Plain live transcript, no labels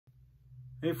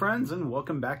Hey friends, and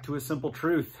welcome back to A Simple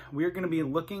Truth. We are going to be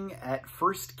looking at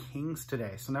 1 Kings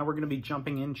today. So now we're going to be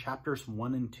jumping in chapters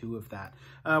 1 and 2 of that.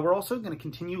 We're also going to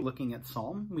continue looking at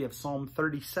Psalm. We have Psalm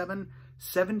 37,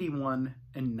 71,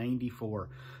 and 94.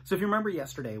 So if you remember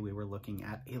yesterday, we were looking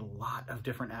at a lot of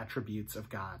different attributes of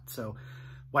God. So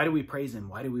why do we praise him?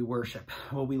 Why do we worship?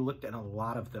 Well, we looked at a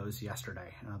lot of those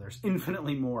yesterday. There's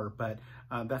infinitely more, but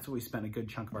that's what we spent a good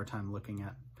chunk of our time looking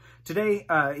at. Today,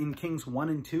 in Kings 1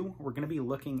 and 2, we're going to be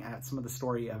looking at some of the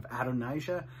story of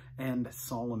Adonijah and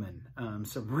Solomon.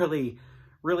 So really,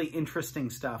 really interesting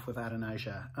stuff with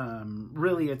Adonijah.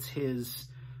 Really, it's his,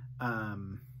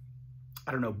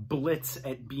 blitz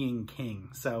at being king.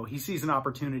 So he sees an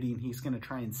opportunity and he's going to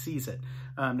try and seize it.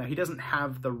 Now, he doesn't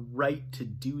have the right to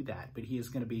do that, but he is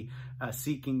going to be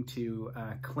seeking to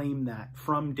claim that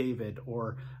from David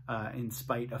or in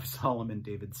spite of Solomon,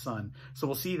 David's son. So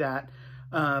we'll see that.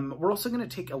 We're also going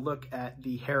to take a look at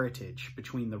the heritage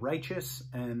between the righteous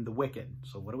and the wicked.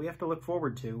 So what do we have to look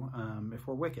forward to if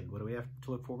we're wicked? What do we have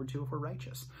to look forward to if we're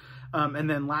righteous? And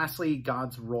then lastly,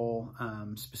 God's role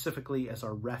specifically as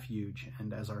our refuge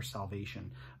and as our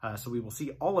salvation. So we will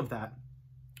see all of that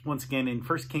once again in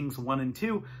 1 Kings 1 and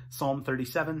 2, Psalm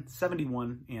 37,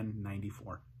 71, and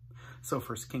 94. So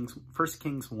 1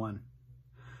 Kings 1.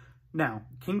 Now,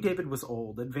 King David was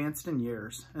old, advanced in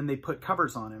years, and they put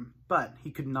covers on him, but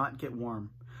he could not get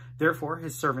warm. Therefore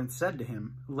his servants said to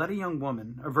him, "Let a young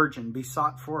woman, a virgin, be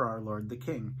sought for our lord the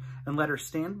king, and let her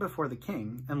stand before the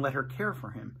king, and let her care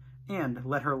for him, and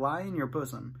let her lie in your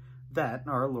bosom, that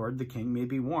our lord the king may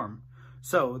be warm."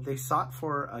 So they sought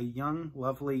for a young,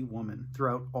 lovely woman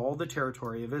throughout all the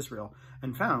territory of Israel,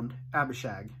 and found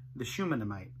Abishag, the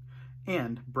Shunammite,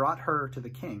 and brought her to the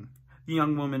king. The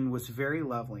young woman was very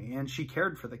lovely, and she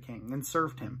cared for the king and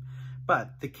served him,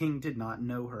 but the king did not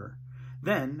know her.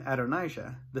 Then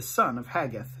Adonijah, the son of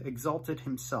Haggith, exalted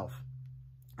himself,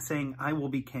 saying, "I will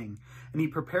be king." And he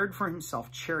prepared for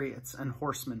himself chariots and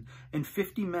horsemen, and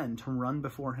 50 men to run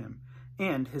before him.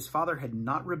 And his father had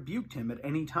not rebuked him at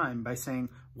any time by saying,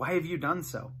 "Why have you done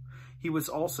so?" He was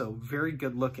also very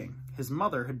good looking. His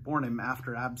mother had borne him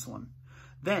after Absalom.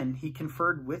 Then he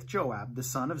conferred with Joab, the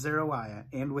son of Zeruiah,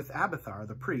 and with Abiathar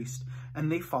the priest,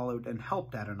 and they followed and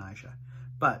helped Adonijah.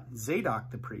 But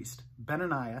Zadok the priest,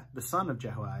 Benaiah the son of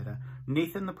Jehoiada,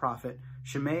 Nathan the prophet,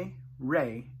 Shimei,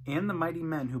 Rei, and the mighty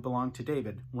men who belonged to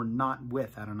David were not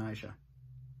with Adonijah.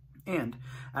 And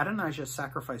Adonijah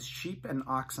sacrificed sheep and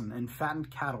oxen and fattened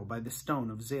cattle by the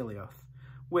stone of Zaleoth,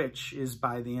 which is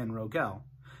by the En Rogel.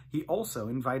 He also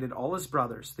invited all his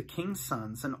brothers, the king's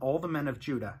sons, and all the men of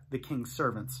Judah, the king's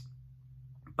servants.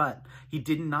 But he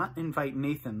did not invite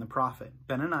Nathan the prophet,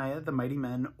 Benaiah the mighty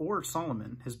men, or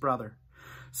Solomon his brother.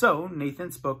 So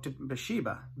Nathan spoke to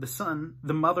Bathsheba,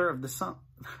 the mother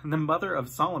of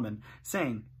Solomon,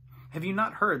 saying, "Have you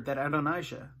not heard that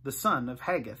Adonijah, the son of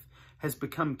Haggith, has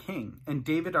become king, and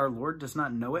David our Lord does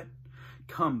not know it?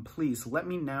 Come, please, let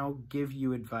me now give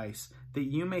you advice, that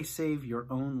you may save your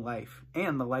own life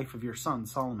and the life of your son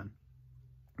Solomon.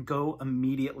 Go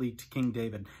immediately to King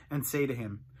David and say to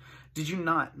him, 'Did you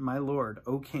not, my lord,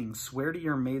 O king, swear to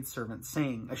your maidservant,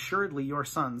 saying, assuredly your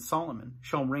son Solomon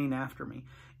shall reign after me,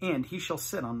 and he shall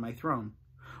sit on my throne?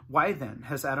 Why then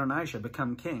has Adonijah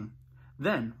become king?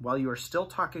 Then, while you are still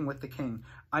talking with the king,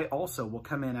 I also will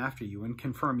come in after you and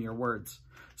confirm your words.'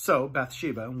 So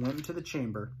Bathsheba went into the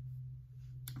chamber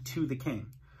to the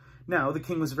king. Now the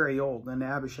king was very old, and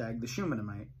Abishag the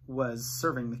Shunammite was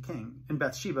serving the king. And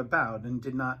Bathsheba bowed and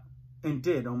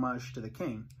did homage to the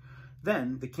king.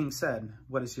 Then the king said,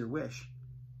 'What is your wish?'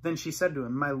 Then she said to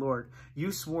him, 'My lord,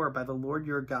 you swore by the Lord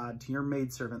your God to your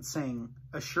maidservant, saying,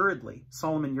 assuredly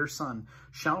Solomon your son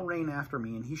shall reign after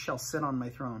me, and he shall sit on my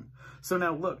throne. So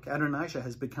now look, Adonijah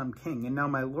has become king, and now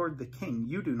my lord the king,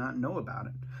 you do not know about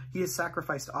it. He has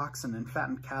sacrificed oxen and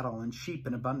fattened cattle and sheep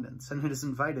in abundance, and has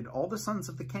invited all the sons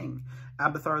of the king,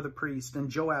 Abiathar the priest, and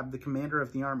Joab the commander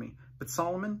of the army. But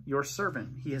Solomon, your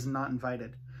servant, he has not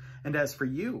invited. And as for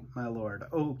you, my lord,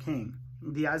 O king,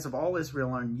 the eyes of all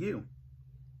Israel are on you,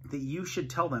 that you should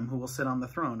tell them who will sit on the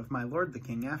throne of my lord the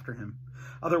king after him.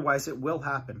 Otherwise it will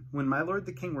happen, when my lord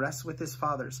the king rests with his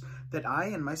fathers, that I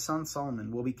and my son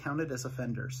Solomon will be counted as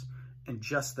offenders.' And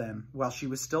just then, while she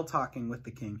was still talking with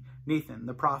the king, Nathan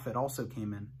the prophet also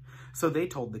came in. So they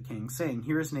told the king, saying,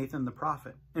 'Here is Nathan the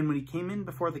prophet.' And when he came in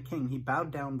before the king, he bowed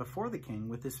down before the king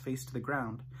with his face to the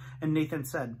ground. And Nathan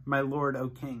said, 'My lord, O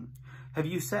king, have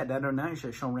you said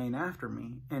Adonijah shall reign after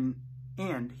me,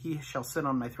 and he shall sit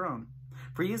on my throne?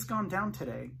 For he has gone down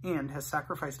today, and has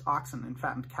sacrificed oxen and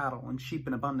fattened cattle and sheep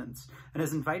in abundance, and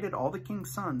has invited all the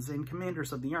king's sons and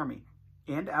commanders of the army,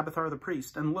 and Abiathar the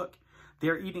priest. And look, They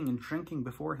are eating and drinking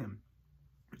before him.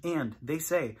 And they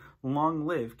say, long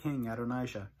live King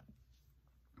Adonijah.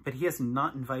 But he has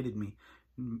not invited me.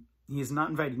 He has not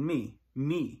invited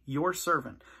me, your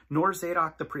servant, nor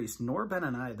Zadok the priest, nor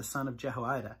Benaiah the son of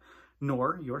Jehoiada,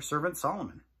 nor your servant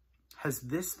Solomon. Has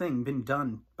this thing been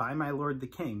done by my lord the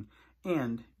king,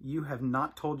 and you have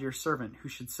not told your servant who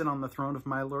should sit on the throne of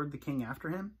my lord the king after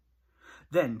him?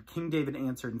 Then King David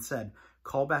answered and said,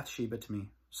 call Bathsheba to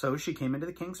me. So she came into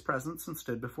the king's presence and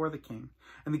stood before the king.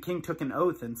 And the king took an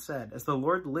oath and said, as the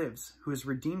Lord lives, who has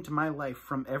redeemed my life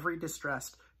from every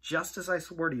distress, just as I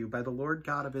swore to you by the Lord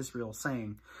God of Israel,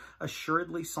 saying,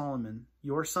 assuredly Solomon,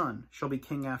 your son, shall be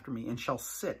king after me, and shall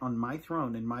sit on my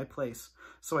throne in my place.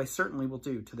 So I certainly will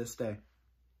do to this day.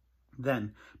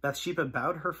 Then Bathsheba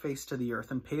bowed her face to the earth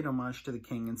and paid homage to the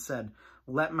king and said,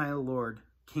 let my lord,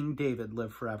 King David,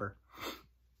 live forever.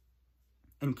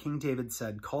 And King David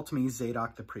said, call to me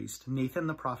Zadok the priest, Nathan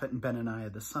the prophet, and Benaiah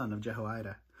the son of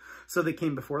Jehoiada. So they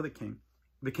came before the king.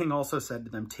 The king also said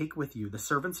to them, take with you the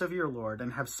servants of your lord,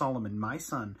 and have Solomon, my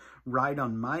son, ride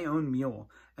on my own mule,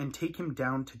 and take him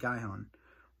down to Gihon.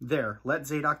 There let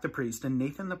Zadok the priest and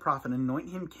Nathan the prophet anoint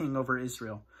him king over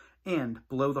Israel, and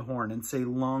blow the horn, and say,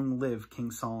 long live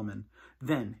King Solomon.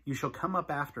 Then you shall come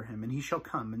up after him, and he shall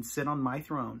come and sit on my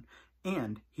throne,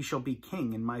 and he shall be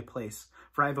king in my place,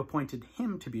 for I have appointed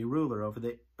him to be ruler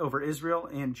over Israel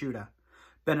and Judah.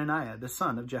 Benaiah the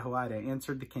son of Jehoiada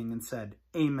answered the king and said,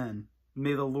 amen.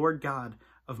 May the Lord God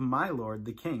of my lord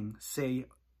the king say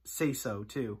so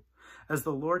too. As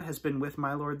the Lord has been with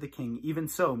my lord the king, even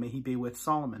so may he be with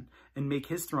Solomon, and make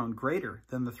his throne greater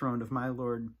than the throne of my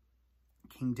lord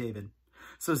King David.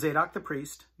 So Zadok the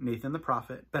priest, Nathan the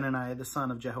prophet, Benaiah the son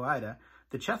of Jehoiada,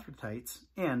 the Cherethites,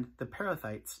 and the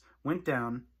Perethites went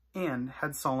down and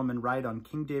had Solomon ride on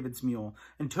King David's mule,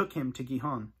 and took him to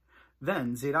Gihon.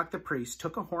 Then Zadok the priest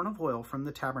took a horn of oil from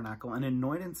the tabernacle and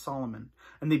anointed Solomon,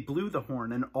 and they blew the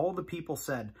horn, and all the people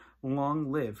said,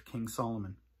 long live King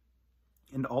Solomon.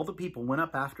 And all the people went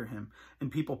up after him,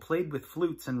 and people played with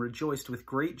flutes and rejoiced with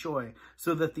great joy,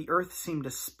 so that the earth seemed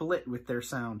to split with their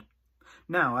sound.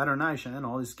 Now Adonijah and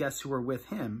all his guests who were with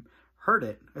him heard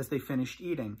it as they finished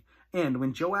eating. And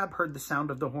when Joab heard the sound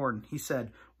of the horn, he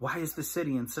said, why is the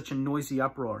city in such a noisy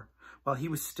uproar? While he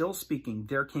was still speaking,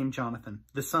 there came Jonathan,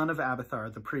 the son of Abiathar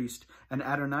the priest, and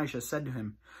Adonijah said to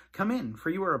him, come in,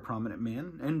 for you are a prominent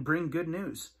man, and bring good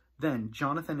news. Then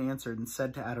Jonathan answered and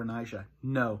said to Adonijah,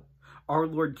 no, our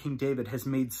lord King David has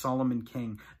made Solomon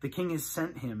king. The king has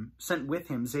sent with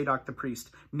him Zadok the priest,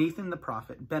 Nathan the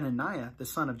prophet, Benaiah the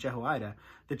son of Jehoiada,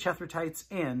 the Cherethites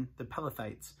and the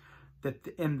Pelethites,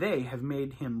 and they have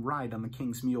made him ride on the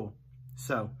king's mule.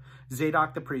 So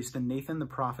Zadok the priest and Nathan the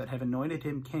prophet have anointed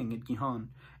him king at Gihon,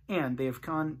 and they have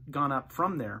gone up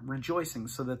from there, rejoicing,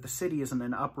 so that the city is in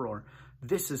an uproar.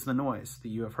 This is the noise that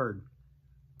you have heard.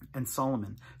 And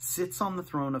Solomon sits on the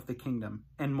throne of the kingdom.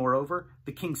 And moreover,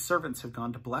 the king's servants have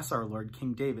gone to bless our lord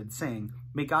King David, saying,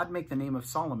 may God make the name of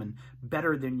Solomon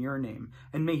better than your name,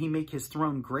 and may he make his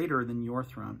throne greater than your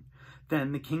throne.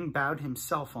 Then the king bowed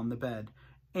himself on the bed.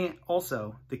 And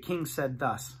also the king said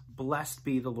thus, blessed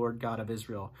be the Lord God of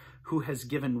Israel, who has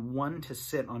given one to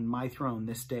sit on my throne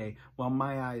this day, while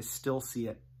my eyes still see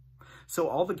it. So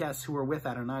all the guests who were with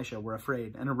Adonijah were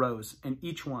afraid, and arose, and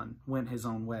each one went his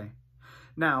own way.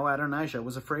 Now Adonijah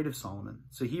was afraid of Solomon,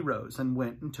 so he rose and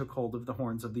went and took hold of the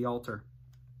horns of the altar.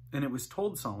 And it was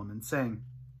told Solomon, saying,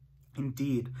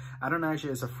 indeed, Adonijah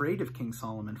is afraid of King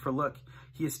Solomon, for look,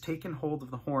 he has taken hold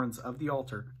of the horns of the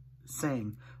altar,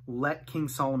 saying, let King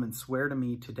Solomon swear to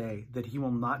me today that he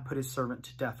will not put his servant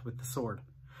to death with the sword.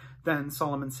 Then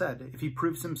Solomon said, if he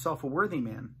proves himself a worthy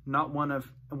man, not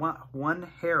one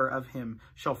hair of him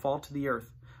shall fall to the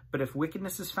earth, but if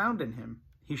wickedness is found in him,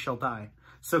 he shall die.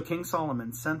 So King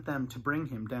Solomon sent them to bring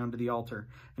him down to the altar,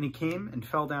 and he came and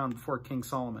fell down before King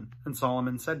Solomon. And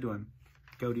Solomon said to him,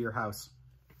 go to your house.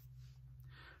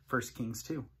 1 Kings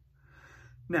 2.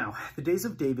 Now, the days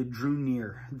of David drew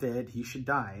near that he should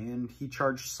die, and he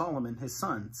charged Solomon his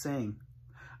son, saying,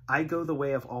 I go the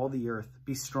way of all the earth.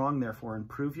 Be strong, therefore, and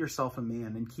prove yourself a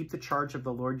man, and keep the charge of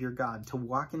the Lord your God, to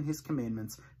walk in his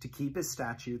commandments, to keep his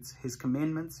statutes, his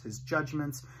commandments, his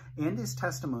judgments, and his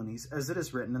testimonies, as it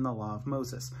is written in the law of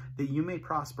Moses, that you may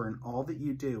prosper in all that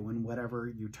you do and whatever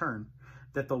you turn,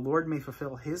 that the Lord may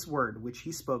fulfill his word which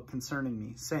he spoke concerning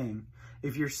me, saying,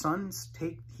 if your sons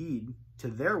take heed to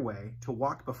their way, to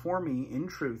walk before me in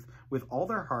truth with all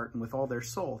their heart and with all their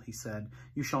soul, he said,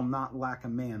 you shall not lack a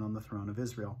man on the throne of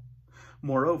Israel.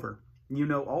 Moreover, you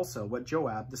know also what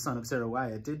Joab the son of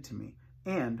Zeruiah did to me,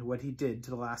 and what he did to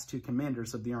the last two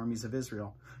commanders of the armies of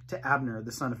Israel, to Abner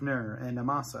the son of Ner, and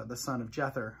Amasa the son of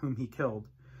Jether, whom he killed.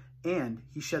 And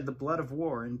he shed the blood of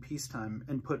war in peacetime,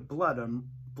 and put blood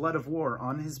of war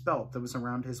on his belt that was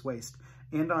around his waist,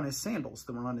 and on his sandals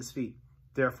that were on his feet.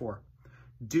 Therefore,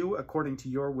 do according to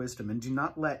your wisdom, and do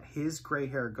not let his gray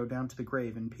hair go down to the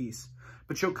grave in peace,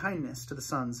 but show kindness to the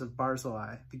sons of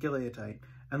Barzillai the Gileadite,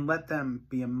 and let them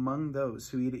be among those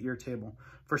who eat at your table.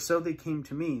 For so they came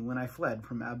to me when I fled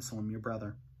from Absalom your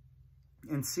brother.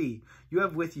 And see, you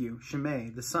have with you Shimei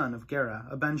the son of Gera,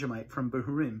 a Benjamite from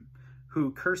Bahurim,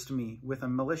 who cursed me with a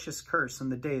malicious curse in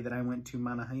the day that I went to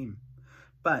Mahanaim.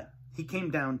 But he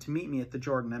came down to meet me at the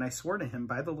Jordan, and I swore to him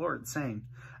by the Lord, saying,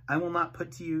 I will not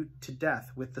put you to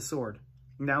death with the sword.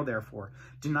 Now therefore,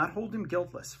 do not hold him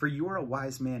guiltless, for you are a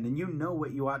wise man, and you know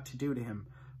what you ought to do to him.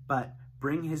 But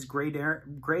bring his gray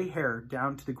hair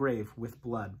down to the grave with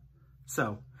blood.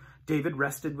 So David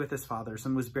rested with his fathers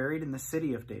and was buried in the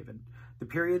city of David. The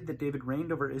period that David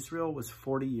reigned over Israel was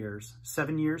 40 years.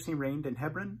 7 years he reigned in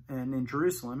Hebron, and in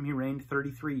Jerusalem he reigned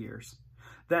 33 years.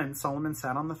 Then Solomon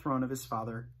sat on the throne of his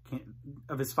father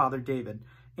David,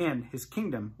 and his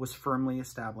kingdom was firmly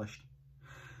established.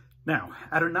 Now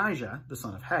Adonijah, the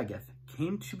son of Haggith,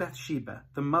 came to Bathsheba,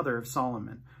 the mother of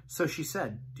Solomon. So she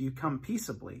said, Do you come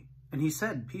peaceably? And he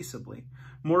said, Peaceably.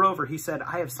 Moreover, he said,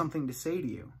 I have something to say to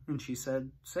you. And she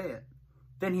said, Say it.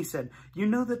 Then he said, You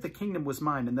know that the kingdom was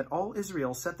mine, and that all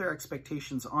Israel set their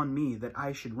expectations on me that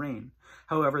I should reign.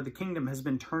 However, the kingdom has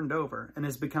been turned over, and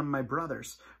has become my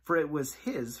brother's, for it was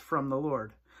his from the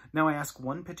Lord. Now I ask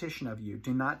one petition of you,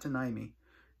 do not deny me.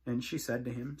 And she said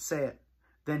to him, Say it.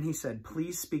 Then he said,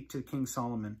 Please speak to King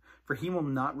Solomon, for he will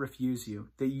not refuse you,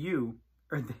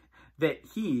 that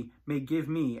he may give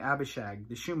me Abishag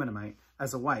the Shunammite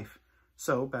as a wife.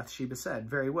 So Bathsheba said,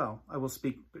 Very well, I will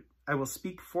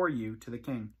speak for you to the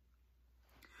king.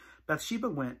 Bathsheba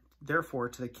went therefore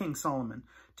to the king Solomon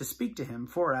to speak to him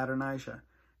for Adonijah.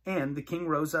 And the king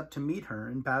rose up to meet her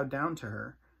and bowed down to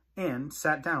her, and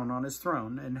sat down on his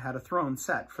throne, and had a throne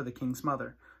set for the king's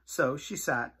mother. So she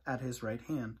sat at his right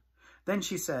hand. Then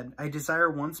she said, I desire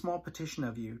one small petition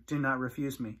of you. Do not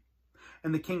refuse me.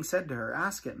 And the king said to her,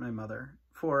 Ask it, my mother,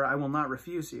 for I will not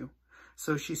refuse you.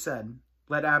 So she said,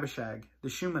 Let Abishag the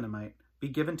Shunammite be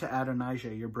given to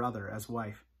Adonijah your brother as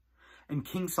wife. And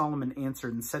King Solomon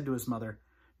answered and said to his mother,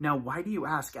 Now why do you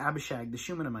ask Abishag the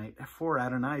Shunammite for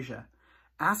Adonijah?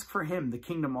 Ask for him the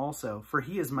kingdom also, for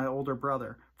he is my older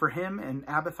brother, for him and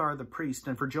Abiathar the priest,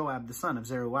 and for Joab the son of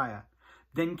Zeruiah.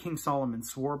 Then King Solomon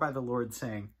swore by the Lord,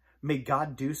 saying, May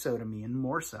God do so to me, and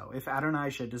more so, if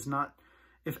Adonijah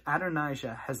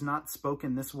has not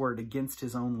spoken this word against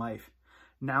his own life.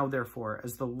 Now therefore,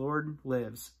 as the Lord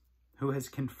lives, who has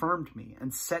confirmed me,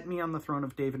 and set me on the throne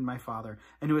of David my father,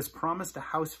 and who has promised a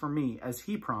house for me, as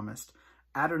he promised,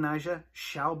 Adonijah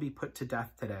shall be put to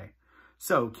death today.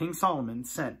 So King Solomon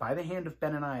sent by the hand of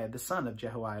Benaiah the son of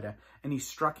Jehoiada, and he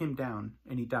struck him down,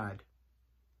 and he died.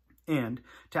 And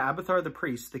to Abiathar the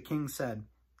priest the king said,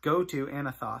 Go to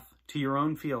Anathoth, to your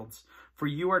own fields, for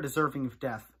you are deserving of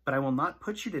death. But I will not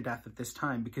put you to death at this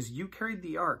time, because you carried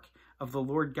the ark of the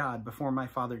Lord God before my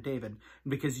father David, and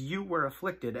because you were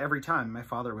afflicted every time my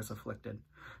father was afflicted.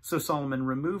 So Solomon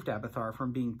removed Abiathar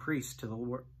from being priest to the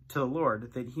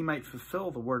Lord, that he might fulfill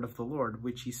the word of the Lord,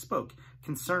 which he spoke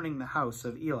concerning the house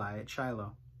of Eli at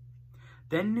Shiloh.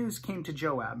 Then news came to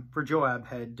Joab, for Joab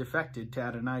had defected to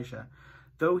Adonijah,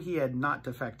 though he had not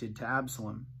defected to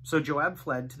Absalom. So Joab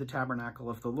fled to the tabernacle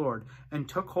of the Lord, and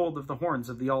took hold of the horns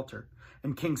of the altar.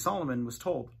 And King Solomon was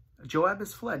told, Joab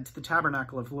has fled to the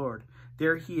tabernacle of the Lord.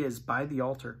 There he is by the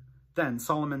altar. Then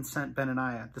Solomon sent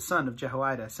Benaiah, the son of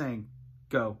Jehoiada, saying,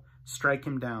 Go, strike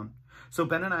him down. So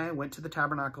Benaiah went to the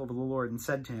tabernacle of the Lord, and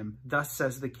said to him, Thus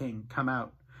says the king, Come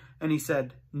out. And he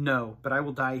said, No, but I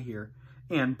will die here.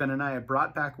 And Benaiah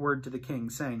brought back word to the king,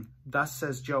 saying, Thus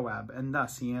says Joab, and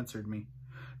thus he answered me.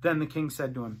 Then the king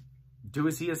said to him, Do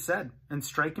as he has said, and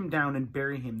strike him down and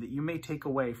bury him, that you may take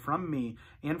away from me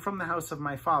and from the house of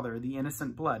my father the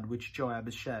innocent blood which Joab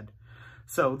has shed.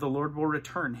 So the Lord will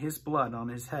return his blood on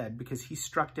his head, because he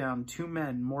struck down 2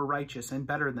 men more righteous and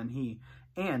better than he,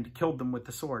 and killed them with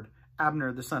the sword,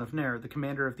 Abner the son of Ner, the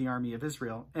commander of the army of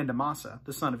Israel, and Amasa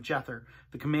the son of Jether,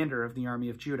 the commander of the army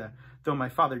of Judah, though my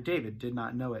father David did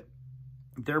not know it.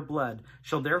 Their blood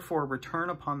shall therefore return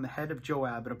upon the head of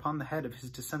Joab and upon the head of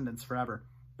his descendants forever.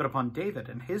 But upon David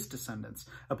and his descendants,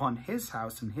 upon his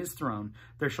house and his throne,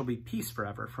 there shall be peace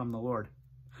forever from the Lord.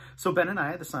 So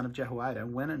Benaiah the son of Jehoiada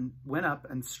went up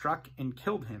and struck and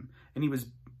killed him, and he was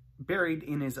buried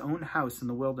in his own house in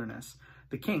the wilderness.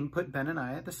 The king put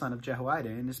Benaiah the son of Jehoiada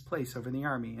in his place over the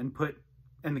army, and put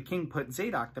And the king put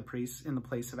Zadok the priest in the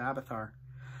place of Abiathar.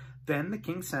 Then the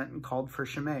king sent and called for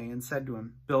Shimei and said to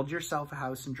him, Build yourself a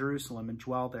house in Jerusalem and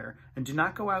dwell there, and do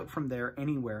not go out from there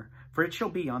anywhere. For it shall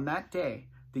be on that day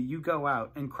that you go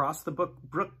out and cross the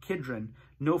brook Kidron,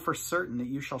 know for certain that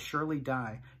you shall surely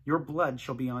die. Your blood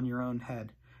shall be on your own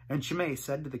head. And Shimei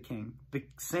said to the king, The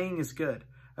saying is good.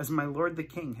 As my lord the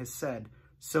king has said,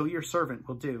 so your servant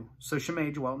will do. So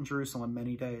Shimei dwelt in Jerusalem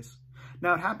many days.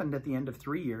 Now it happened at the end of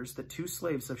 3 years that 2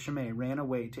 slaves of Shimei ran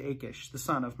away to Achish, the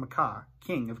son of Maacah,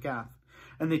 king of Gath.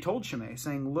 And they told Shimei,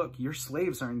 saying, Look, your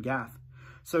slaves are in Gath.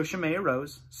 So Shimei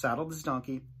arose, saddled his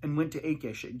donkey, and went to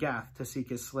Achish at Gath to seek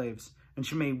his slaves. And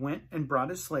Shimei went and brought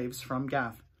his slaves from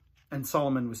Gath. And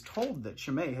Solomon was told that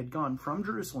Shimei had gone from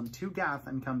Jerusalem to Gath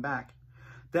and come back.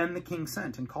 Then the king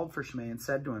sent and called for Shimei and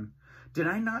said to him, Did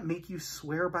I not make you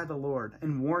swear by the Lord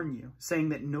and warn you, saying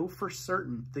that know for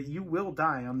certain that you will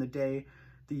die on the day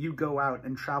that you go out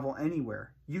and travel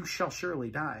anywhere? You shall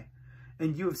surely die.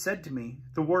 And you have said to me,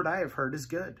 The word I have heard is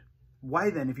good.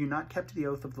 Why then have you not kept the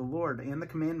oath of the Lord and the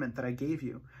commandment that I gave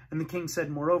you? And the king said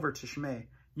moreover to Shimei,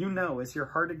 You know, as your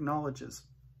heart acknowledges,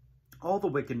 all the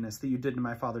wickedness that you did to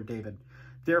my father David.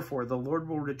 Therefore the Lord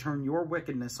will return your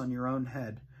wickedness on your own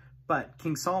head. But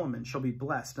King Solomon shall be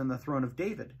blessed, and the throne of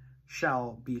David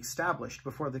shall be established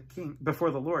before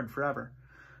the Lord forever.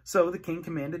 So the king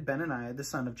commanded Benaiah the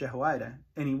son of Jehoiada,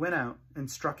 and he went out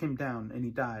and struck him down, and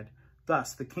he died.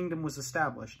 Thus the kingdom was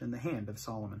established in the hand of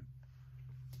Solomon.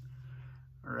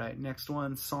 All right, next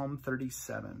one, Psalm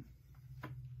 37.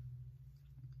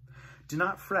 Do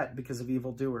not fret because of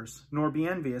evildoers, nor be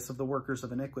envious of the workers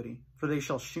of iniquity, for they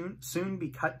shall soon be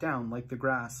cut down like the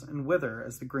grass, and wither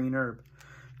as the green herb.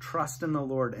 Trust in the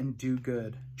Lord and do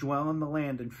good. Dwell in the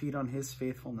land and feed on his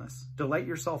faithfulness. Delight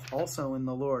yourself also in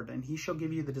the Lord, and he shall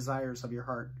give you the desires of your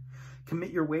heart.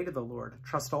 Commit your way to the Lord.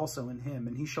 Trust also in him,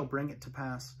 and he shall bring it to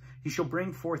pass. He shall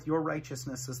bring forth your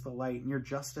righteousness as the light, and your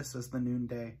justice as the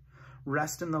noonday.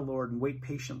 Rest in the Lord and wait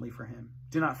patiently for him.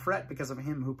 Do not fret because of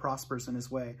him who prospers in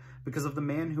his way, because of the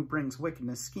man who brings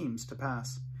wickedness schemes to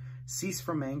pass. Cease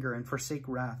from anger and forsake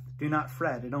wrath. Do not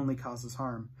fret, it only causes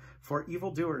harm. For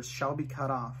evildoers shall be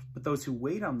cut off, but those who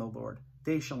wait on the Lord,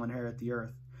 they shall inherit the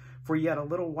earth. For yet a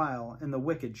little while, and the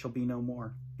wicked shall be no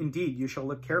more. Indeed, you shall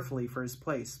look carefully for his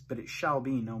place, but it shall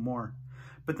be no more.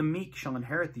 But the meek shall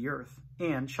inherit the earth,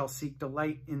 and shall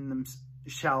delight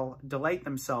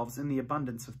themselves in the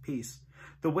abundance of peace.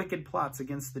 The wicked plots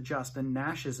against the just and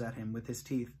gnashes at him with his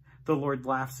teeth. The Lord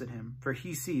laughs at him, for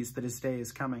he sees that his day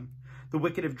is coming. The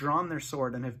wicked have drawn their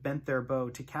sword and have bent their bow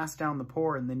to cast down the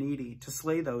poor and the needy, to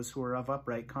slay those who are of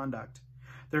upright conduct.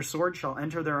 Their sword shall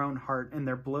enter their own heart, and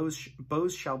their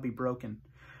bows shall be broken.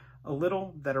 A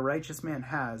little that a righteous man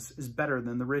has is better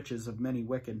than the riches of many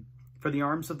wicked. For the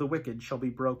arms of the wicked shall be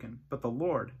broken, but the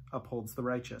Lord upholds the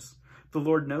righteous. The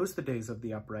Lord knows the days of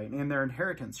the upright, and their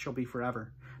inheritance shall be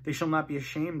forever. They shall not be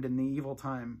ashamed in the evil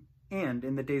time, and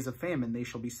in the days of famine they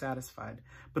shall be satisfied.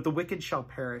 But the wicked shall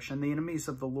perish, and the enemies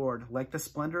of the Lord, like the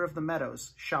splendor of the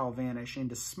meadows, shall vanish.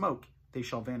 Into smoke they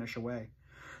shall vanish away.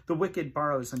 The wicked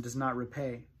borrows and does not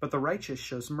repay, but the righteous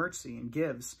shows mercy and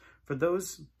gives. For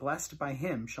those blessed by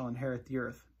him shall inherit the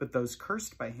earth, but those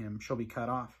cursed by him shall be cut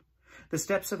off. The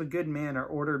steps of a good man are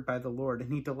ordered by the Lord,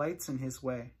 and he delights in his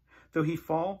way. Though he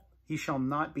fall, he shall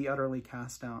not be utterly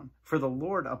cast down, for the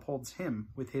Lord upholds him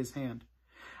with his hand.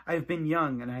 I have been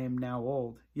young, and I am now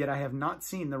old, yet I have not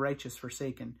seen the righteous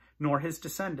forsaken, nor his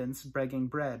descendants begging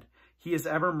bread. He is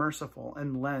ever merciful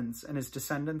and lends, and his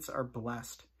descendants are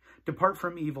blessed. Depart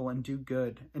from evil and do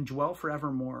good, and dwell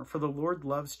forevermore, for the Lord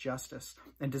loves justice,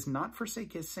 and does not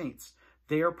forsake his saints.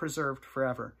 They are preserved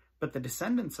forever, but the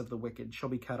descendants of the wicked shall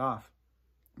be cut off.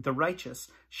 The righteous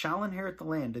shall inherit the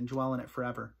land and dwell in it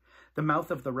forever. The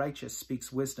mouth of the righteous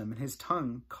speaks wisdom, and his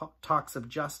tongue talks of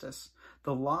justice.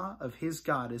 The law of his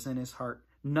God is in his heart.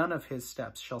 None of his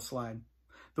steps shall slide.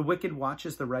 The wicked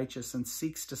watches the righteous and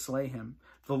seeks to slay him.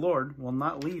 The Lord will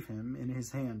not leave him in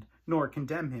his hand, nor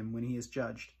condemn him when he is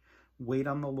judged. Wait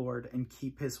on the Lord and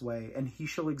keep his way, and he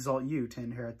shall exalt you to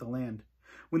inherit the land.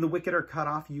 When the wicked are cut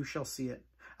off, you shall see it.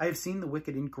 I have seen the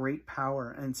wicked in great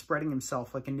power and spreading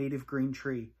himself like a native green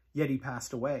tree. Yet he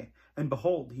passed away, and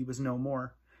behold, he was no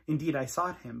more. Indeed, I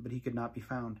sought him, but he could not be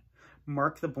found.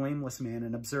 Mark the blameless man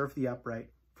and observe the upright,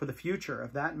 for the future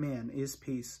of that man is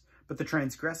peace, but the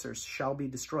transgressors shall be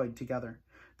destroyed together.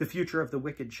 The future of the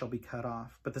wicked shall be cut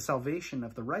off, but the salvation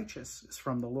of the righteous is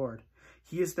from the Lord.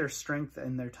 He is their strength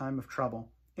in their time of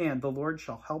trouble, and the Lord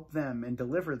shall help them and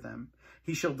deliver them.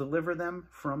 He shall deliver them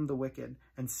from the wicked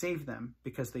and save them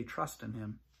because they trust in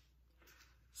him.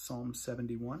 Psalm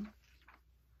 71.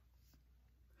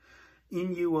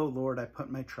 In you, O Lord, I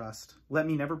put my trust. Let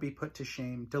me never be put to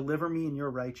shame. Deliver me in your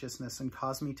righteousness and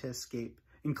cause me to escape.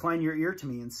 Incline your ear to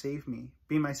me and save me.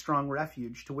 Be my strong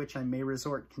refuge to which I may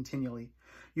resort continually.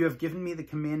 You have given me the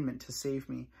commandment to save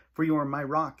me, for you are my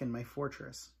rock and my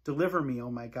fortress. Deliver me, O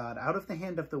my God, out of the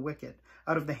hand of the wicked,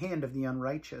 out of the hand of the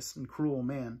unrighteous and cruel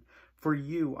man. For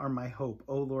you are my hope,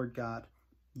 O Lord God.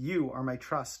 You are my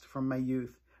trust from my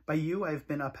youth. By you I have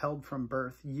been upheld from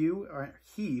birth. You are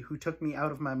he who took me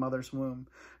out of my mother's womb.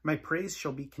 My praise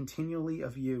shall be continually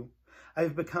of you. I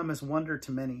have become as wonder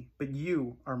to many, but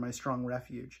you are my strong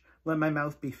refuge. Let my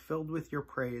mouth be filled with your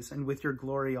praise and with your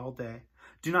glory all day.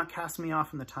 Do not cast me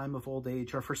off in the time of old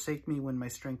age, or forsake me when my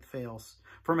strength fails.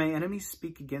 For my enemies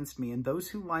speak against me, and those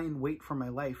who lie in wait for my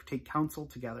life take counsel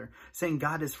together, saying,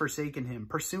 God has forsaken him.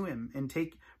 Pursue and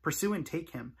take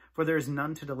him, for there is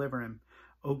none to deliver him.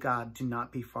 O God, do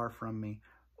not be far from me.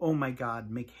 O my God,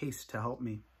 make haste to help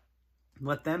me.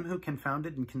 Let them who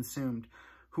confounded and consumed,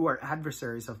 who are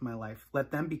adversaries of my life, let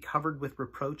them be covered with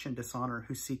reproach and dishonor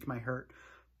who seek my hurt.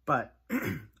 But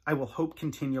I will hope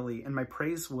continually, and my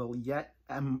praise will yet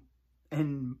and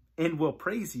will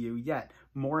praise you yet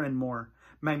more and more.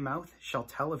 My mouth shall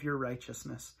tell of your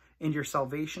righteousness and your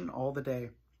salvation all the day.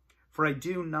 For I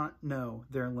do not know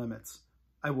their limits.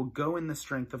 I will go in the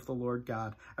strength of the Lord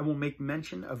God. I will make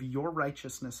mention of your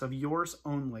righteousness, of yours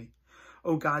only.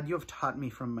 O God, you have taught me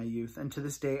from my youth, and to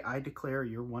this day I declare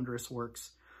your wondrous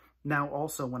works. Now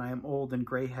also, when I am old and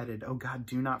gray-headed, O God,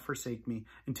 do not forsake me,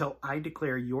 until I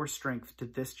declare your strength to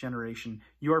this generation,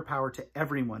 your power to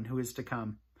everyone who is to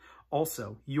come.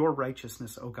 Also, your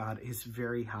righteousness, O God, is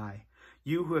very high.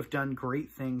 You who have done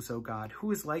great things, O God,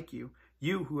 who is like you?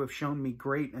 You who have shown me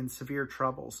great and severe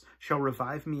troubles shall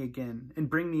revive me again and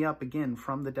bring me up again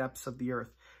from the depths of the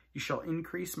earth. You shall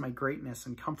increase my greatness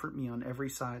and comfort me on every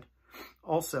side.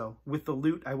 Also, with the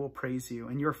lute I will praise you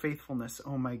and your faithfulness,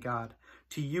 O my God.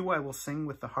 To you I will sing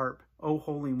with the harp, O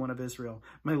Holy One of Israel.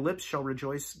 My lips shall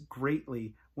rejoice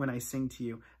greatly when I sing to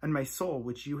you, and my soul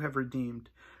which you have redeemed.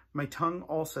 My tongue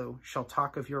also shall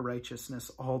talk of your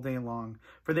righteousness all day long,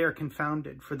 for they are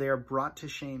confounded, for they are brought to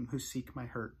shame who seek my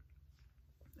hurt.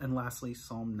 And lastly,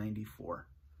 Psalm 94.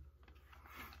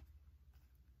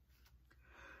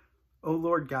 O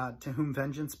Lord God, to whom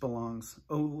vengeance belongs,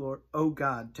 O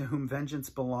God, to whom vengeance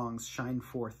belongs, shine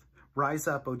forth. Rise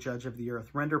up, O judge of the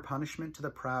earth, render punishment to the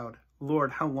proud.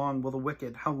 Lord, how long will the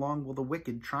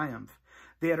wicked triumph?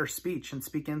 They utter speech and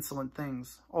speak insolent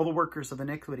things. All the workers of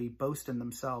iniquity boast in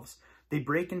themselves. They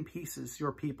break in pieces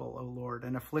your people, O Lord,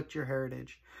 and afflict your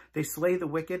heritage. They slay the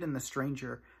wicked and the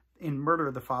stranger, and murder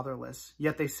the fatherless.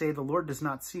 Yet they say, the Lord does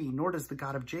not see, nor does the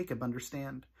God of Jacob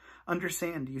understand.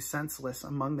 Understand, you senseless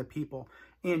among the people,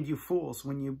 and you fools,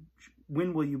 when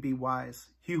will you be wise?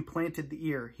 He who planted the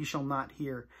ear, he shall not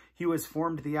hear. He who has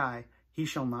formed the eye, he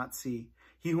shall not see.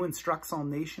 He who instructs all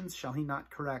nations, shall he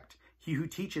not correct? He who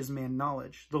teaches man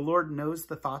knowledge. The Lord knows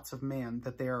the thoughts of man,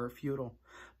 that they are futile.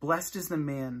 Blessed is the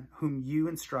man whom you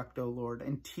instruct, O Lord,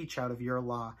 and teach out of your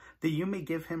law, that you may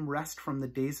give him rest from the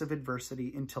days of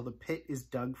adversity until the pit is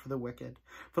dug for the wicked.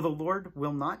 For the Lord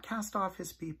will not cast off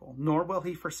his people, nor will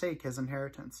he forsake his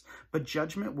inheritance. But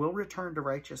judgment will return to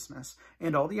righteousness,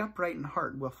 and all the upright in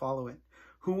heart will follow it.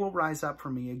 Who will rise up for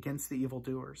me against the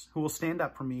evildoers? Who will stand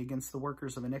up for me against the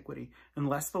workers of iniquity?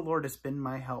 Unless the Lord has been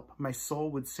my help, my soul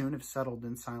would soon have settled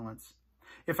in silence.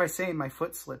 If I say my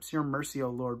foot slips, your mercy, O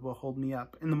Lord, will hold me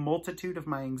up. In the multitude of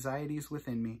my anxieties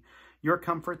within me, your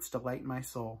comforts delight my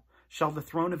soul. Shall the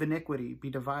throne of iniquity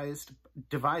be devised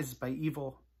by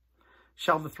evil?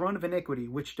 Shall the throne of iniquity,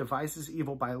 which devises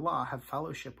evil by law, have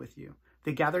fellowship with you?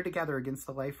 They gather together against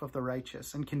the life of the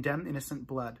righteous and condemn innocent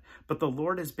blood. But the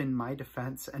Lord has been my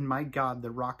defense, and my God, the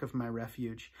rock of my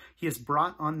refuge. He has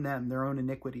brought on them their own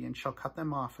iniquity, and shall cut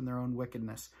them off in their own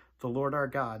wickedness. The Lord our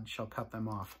God shall cut them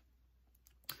off.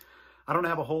 I don't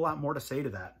have a whole lot more to say to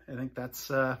that. I think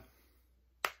that's,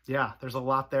 yeah, there's a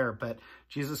lot there, but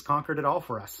Jesus conquered it all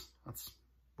for us. That's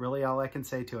really all I can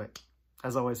say to it.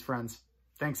 As always, friends,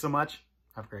 thanks so much.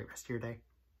 Have a great rest of your day.